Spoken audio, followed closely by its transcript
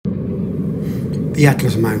The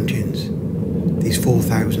Atlas Mountains, these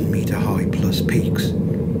 4,000 metre high plus peaks,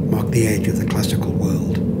 mark the edge of the classical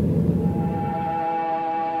world.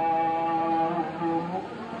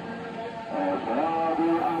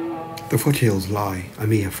 The foothills lie a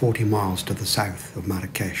mere 40 miles to the south of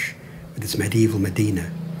Marrakesh, with its medieval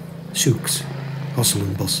Medina, souks, hustle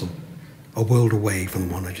and bustle, a world away from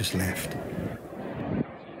the one I just left.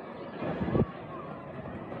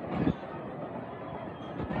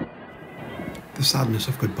 The sadness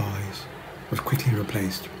of goodbyes was quickly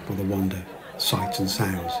replaced by the wonder, sights and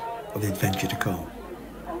sounds of the adventure to come.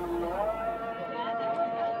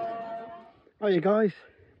 Hi you guys,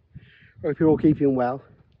 hope you're all keeping well.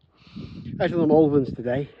 Out on the Malverns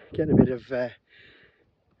today, getting a bit of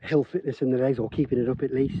hill fitness in the legs, or keeping it up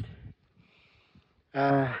at least.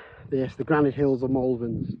 Yes, the granite hills of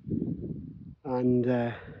Malverns, and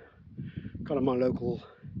kind of my local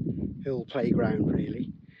hill playground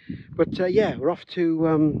really. But yeah, we're off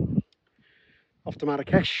to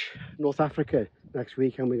Marrakesh, North Africa next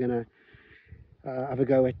week, and we're going to have a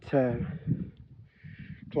go at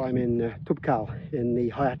climbing Toubkal in the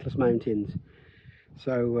high Atlas Mountains.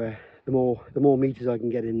 So the more meters I can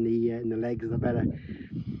get in the legs, the better,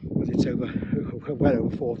 because it's well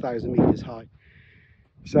over 4,000 meters high.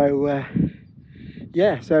 So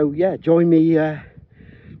yeah, join me on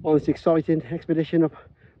this exciting expedition up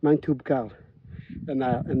Mount Toubkal and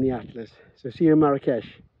the Atlas. So see you in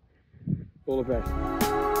Marrakesh. All the best.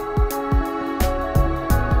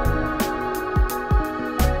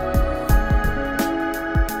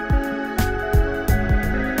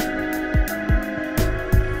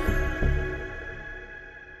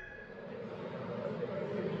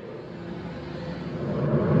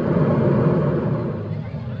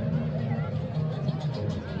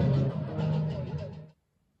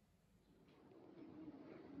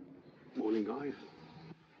 Morning guys.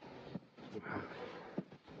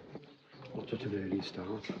 Not such an early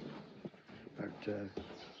start. About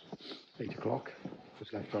 8 o'clock.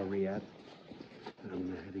 Just left our riad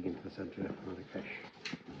and heading into the centre of Marrakesh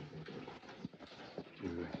to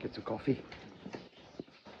get some coffee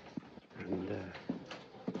and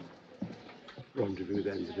rendezvous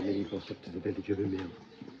then with the minibus up to the village of Imlil.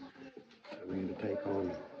 So we're going to take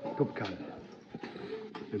on Toubkal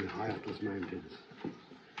in the high Atlas Mountains.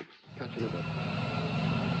 Catch you in a bit.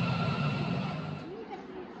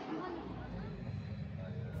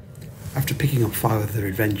 After picking up 5 other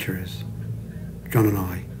adventurers, John and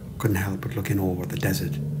I couldn't help but look in awe at the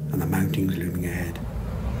desert and the mountains looming ahead.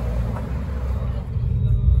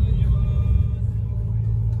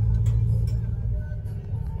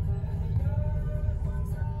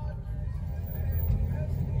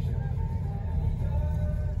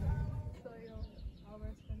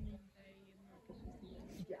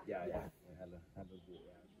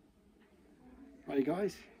 Right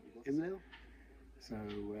guys, Imlil. So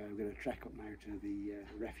we're going to trek up now to the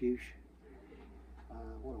Refuge.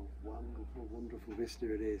 What a wonderful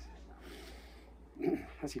vista it is.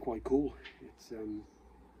 Actually quite cool. It's the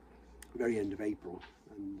very end of April,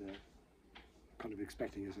 and kind of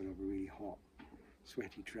expecting a sort of a really hot,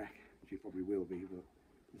 sweaty trek, which it probably will be, but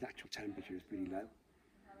the actual temperature is pretty low.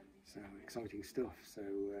 So exciting stuff. So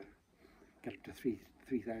get up to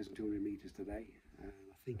 3,200 meters today. I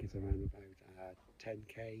think it's around about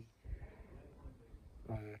 10k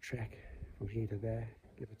trek from here to there,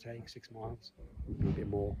 give or take 6 miles, a bit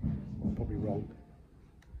more, probably wrong.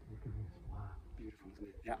 Look at this, wow, beautiful isn't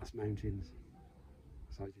it? The Atlas Mountains,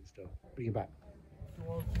 exciting stuff. Bring it back.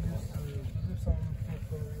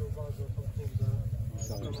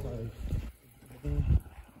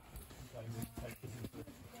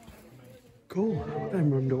 Cool,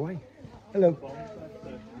 then we're underway. Hello.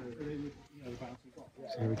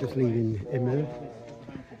 So we're just leaving Imlil,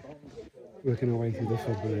 working our way through the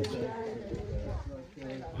suburbs.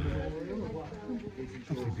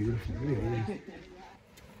 Absolutely beautiful, really is.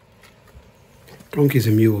 Donkeys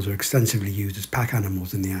and mules are extensively used as pack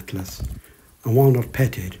animals in the Atlas, and while not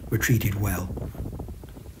petted, were treated well,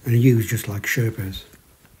 and are used just like Sherpas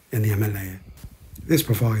in the Himalaya. This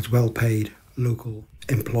provides well-paid local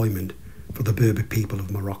employment for the Berber people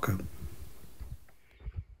of Morocco.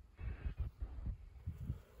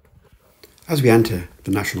 As we enter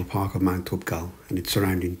the National Park of Mount Toubkal and its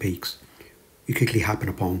surrounding peaks, we quickly happen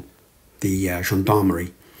upon the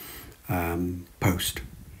gendarmerie post,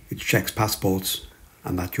 which checks passports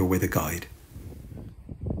and that you're with a guide.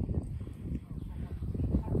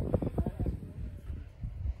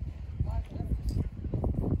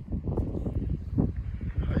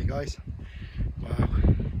 Hi guys, wow,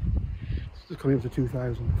 just coming up to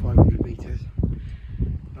 2,500 metres.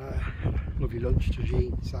 Lovely lovely lunch,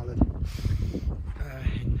 tagine, salad. I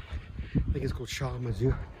think it's called Sharma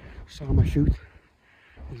Shoot.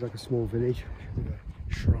 It's like a small village with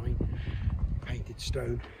a shrine, painted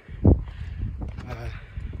stone.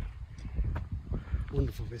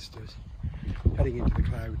 Wonderful vistas. Heading into the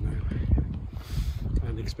cloud now,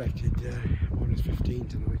 and expected -15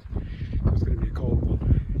 tonight. So it's going to be a cold one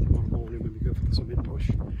tomorrow morning when we go for the summit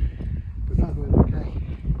push. But that went okay.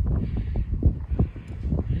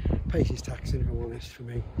 Pace is taxing, if I'm honest, for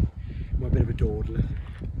me. I'm a bit of a dawdler,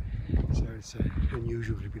 so it's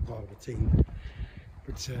unusual to be part of a team.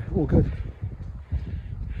 But all good.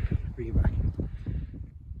 Bring it back.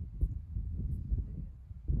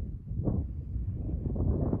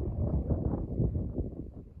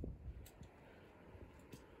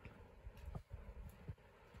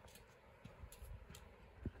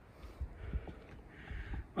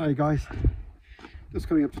 Hi guys, just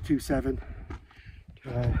coming up to 27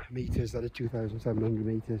 meters, that is 2,700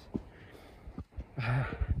 meters.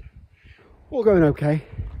 All going okay.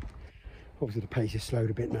 Obviously the pace is slowed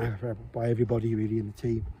a bit now by everybody really in the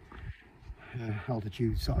team.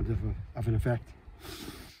 Altitude starting to have an effect.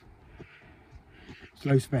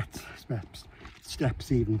 Slow steps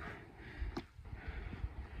even.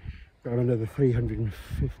 Got another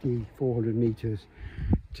 350, 400 meters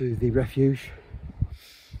to the refuge.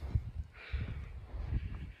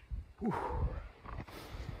 Whew.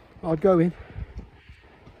 I'd go in.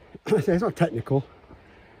 I say it's not technical,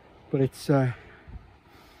 but it's you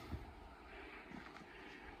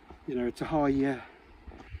know, it's a high, you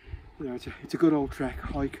know, it's a good old trek,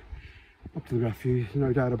 hike up to the refuge,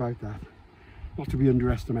 no doubt about that. Not to be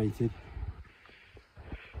underestimated.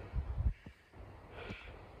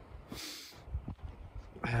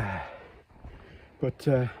 But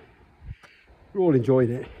we're all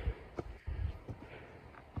enjoying it.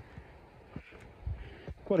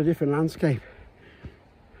 Quite a different landscape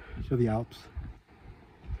to the Alps.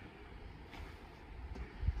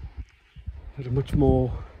 Sort of much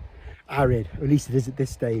more arid, or at least it is at this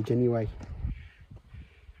stage anyway.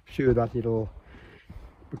 I'm sure that it'll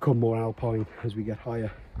become more alpine as we get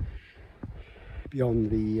higher beyond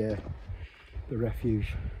the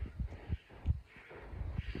refuge.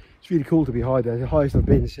 It's really cool to be high there. The highest I've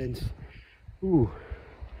been since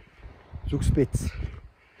Zugspitz.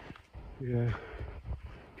 Yeah.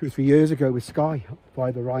 2 or 3 years ago with Sky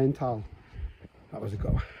by the Rheintal. That was a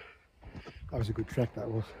good trek, that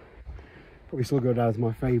was. Probably still go down as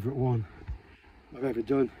my favourite one I've ever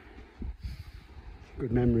done.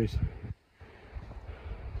 Good memories.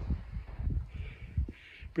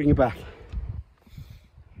 Bring it back.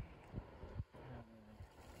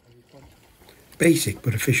 Basic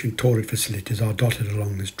but efficient toilet facilities are dotted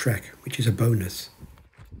along this trek, which is a bonus.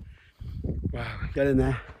 Wow, get in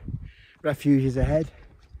there. Refuge is ahead.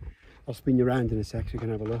 I'll spin you around in a sec so you can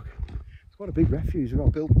have a look. It's quite a big refuge, well,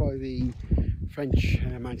 built by the French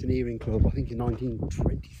Mountaineering Club, I think in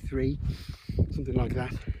 1923, something like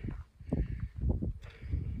that.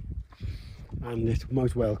 And it's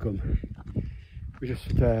most welcome. We just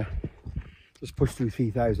pushed through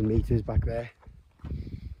 3,000 meters back there,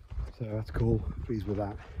 so that's cool. Pleased with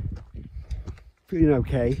that. Feeling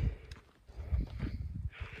okay.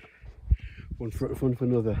 One for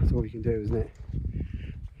another. That's all we can do, isn't it?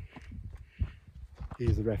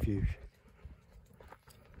 Here's the refuge.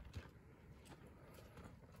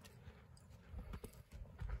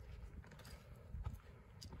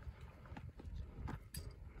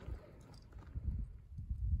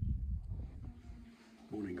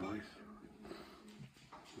 Morning guys.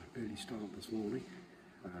 Early start this morning.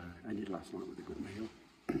 Ended last night with a good meal.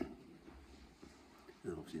 And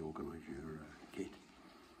obviously organise your kit.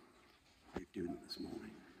 They're doing it this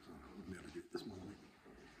morning, so I wouldn't be able to do it this morning.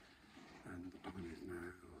 And the time is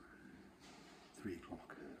now 3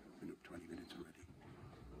 o'clock. Been up 20 minutes already.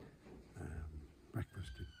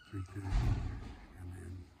 Breakfast at 3:30, and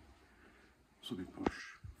then summit push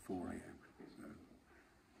 4 AM. So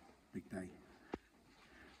big day.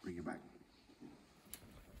 Bring it back.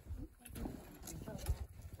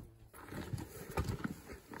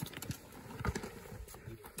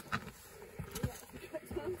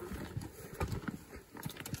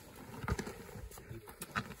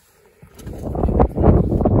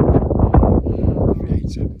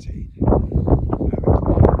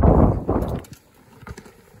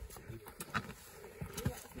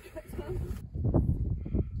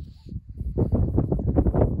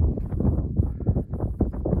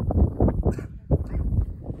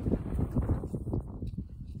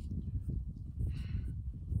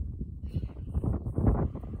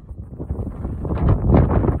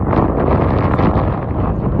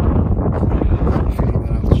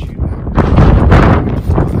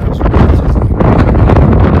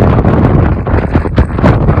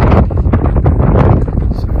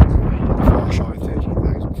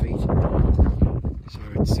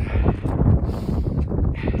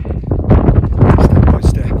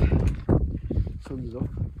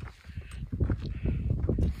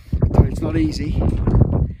 not easy. Blown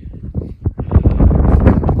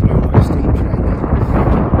like a steam train.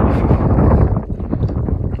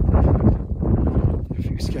 A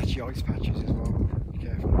few sketchy ice patches as well. Be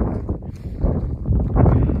careful of that.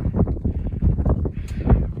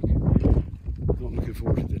 I'm not looking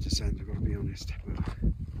forward to the descent, I've got to be honest. But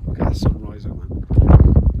look at the sunrise up, man.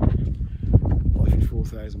 Life at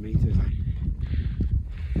 4,000 metres.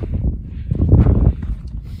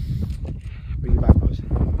 Bring it back, boys.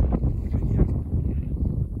 Okay, yeah.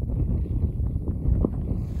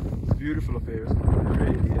 It's beautiful up here, isn't it? It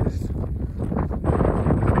really is.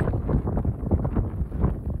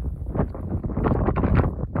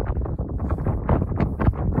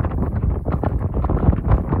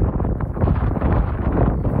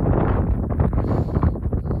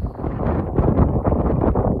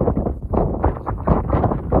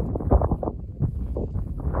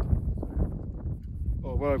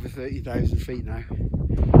 Well over 30,000 feet now. You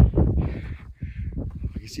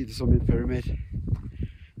can see the summit pyramid.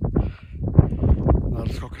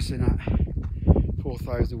 Atlas Mountains at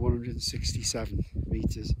 4,167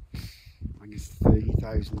 metres. I think it's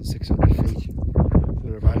 30,600 feet.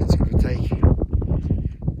 Thereabouts, give or take.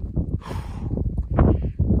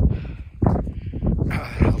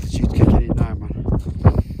 Altitude's kicking in now, man.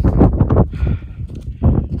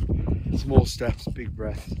 Small steps, big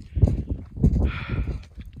breaths.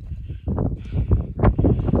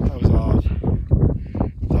 That was hard.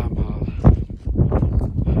 Damn hard.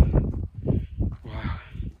 Wow.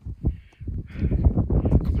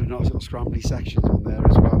 A couple of nice little scrambly sections on there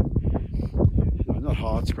as well. No, not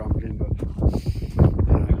hard scrambling, but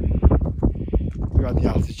you know, we had the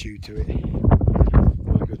altitude to it.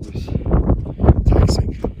 My goodness.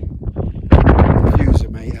 Taxing. The views are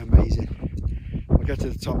amazing. I'll get to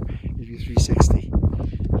the top, give you 360.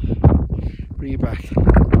 Bring it back.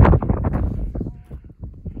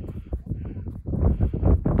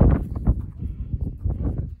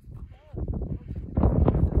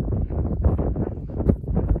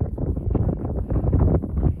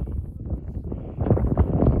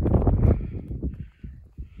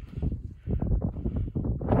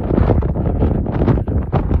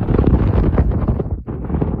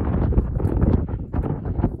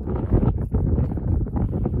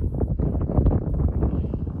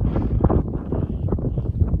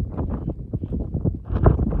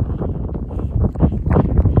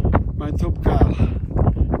 Toubkal,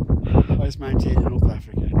 highest mountain in North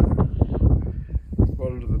Africa,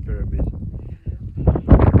 right under the pyramid.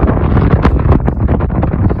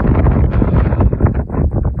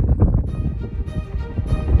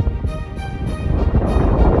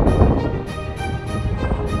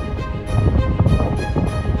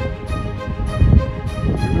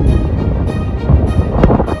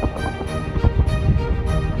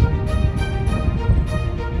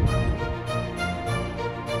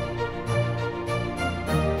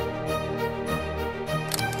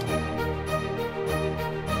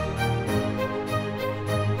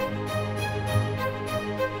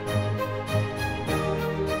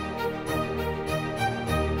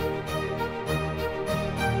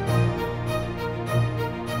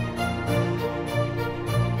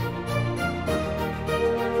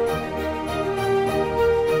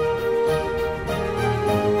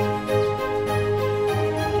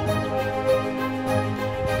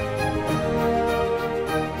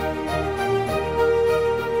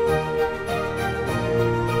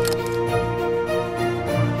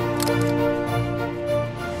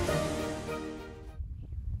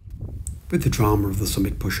 With the drama of the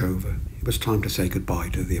summit pushover, it was time to say goodbye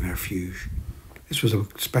to the Refuge. This was a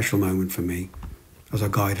special moment for me, as our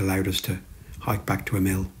guide allowed us to hike back to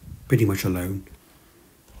Imlil, pretty much alone.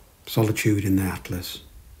 Solitude in the Atlas.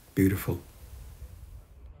 Beautiful.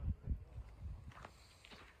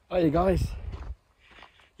 Hiya guys.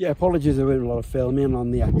 Yeah, apologies there wasn't a lot of filming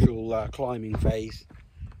on the actual climbing phase.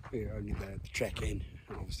 We were only there to check in,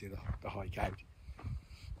 and obviously the hike out.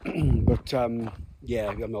 But yeah,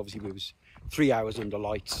 obviously it was 3 hours under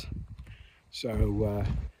lights, so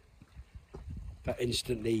that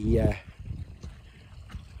instantly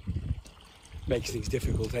makes things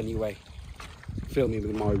difficult anyway, filming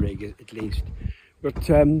with my rig at least. But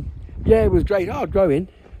yeah, it was great, hard going.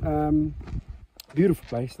 Beautiful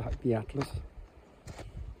place, the Atlas.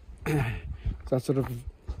 So sort of,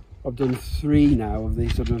 I've done 3 now of the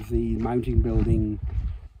sort of the mountain building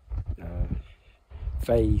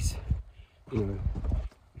phase. You know,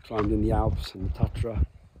 climbed in the Alps and the Tatra,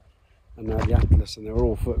 and now the Atlas, and they were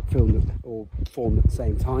all formed at the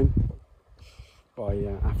same time by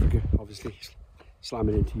Africa, obviously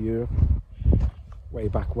slamming into Europe way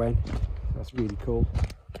back when. That's really cool.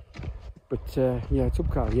 But yeah,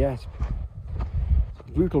 Toubkal, yeah,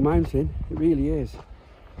 brutal mountain, it really is.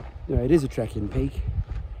 You know, it is a trekking peak,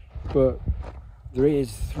 but there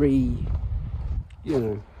is three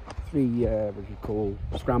what you call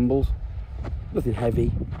scrambles. Nothing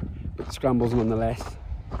heavy, but scrambles nonetheless.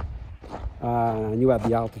 And you have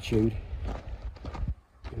the altitude,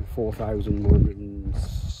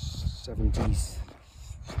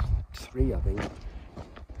 4,173, I think.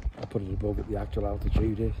 I'll put it above what the actual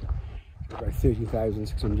altitude is. About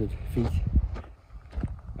 30,600 feet.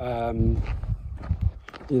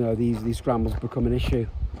 You know, these scrambles become an issue.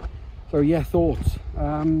 So yeah, thoughts.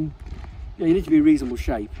 Yeah, you need to be in reasonable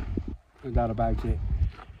shape, no doubt about it.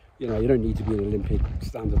 You know, you don't need to be an Olympic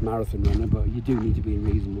standard marathon runner, but you do need to be in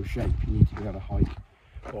reasonable shape. You need to be able to hike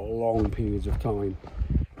for long periods of time,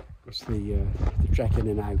 because the trek in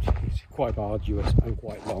and out is quite arduous and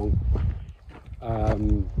quite long.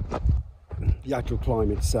 The actual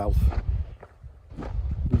climb itself,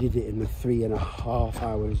 we did it in the 3.5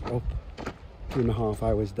 hours up, 2.5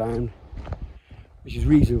 hours down, which is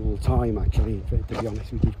reasonable time actually. To be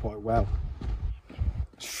honest, we did quite well.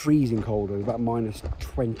 It's freezing cold, it was about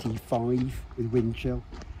 -25 with wind chill.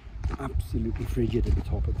 Absolutely frigid at the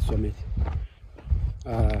top of the summit.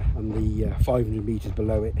 And the 500 metres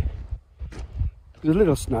below it, there's a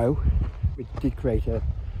little snow, which did create a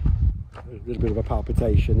little bit of a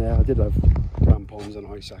palpitation there. I did have crampons and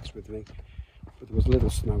ice axe with me, but there was a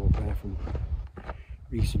little snow up there from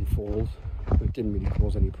recent falls. It didn't really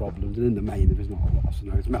cause any problems, and in the main there was not a lot of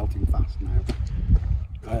snow. It's melting fast now.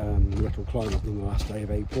 The actual climb was on the last day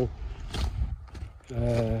of April.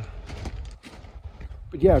 But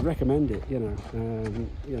yeah, I'd recommend it. You know,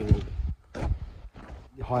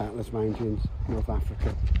 the high Atlas Mountains, North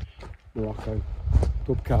Africa, Morocco,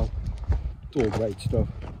 Toubkal, it's all great stuff.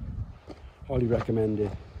 Highly recommend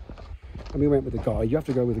it. And we went with a guide. You have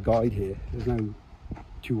to go with a guide here. There's no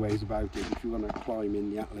two ways about it. If you want to climb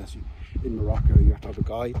in the Atlas in Morocco, you have to have a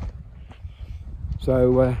guide.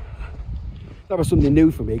 So that was something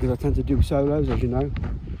new for me, because I tend to do solos, as you know.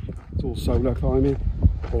 It's all solo climbing,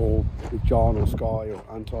 or with John or Sky or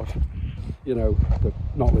Antosh, you know, but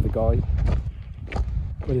not with a guide.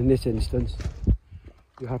 But in this instance,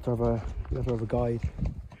 you have to have a guide.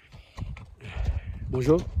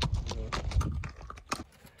 Bonjour.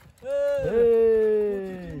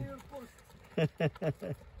 Hey.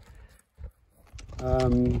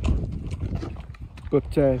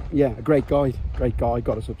 But yeah, a great guide,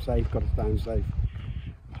 got us up safe, got us down safe.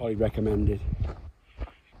 Highly recommended.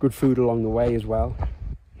 Good food along the way as well.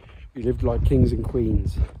 We lived like kings and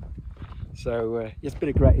queens. So it's been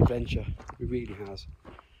a great adventure, it really has.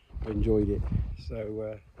 I enjoyed it.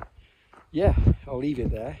 So yeah, I'll leave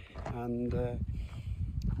it there, and I'll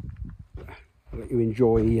let you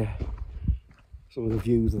enjoy some of the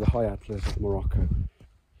views of the high Atlas of Morocco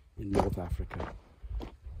in North Africa.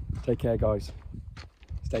 Take care, guys.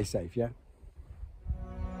 Stay safe, yeah?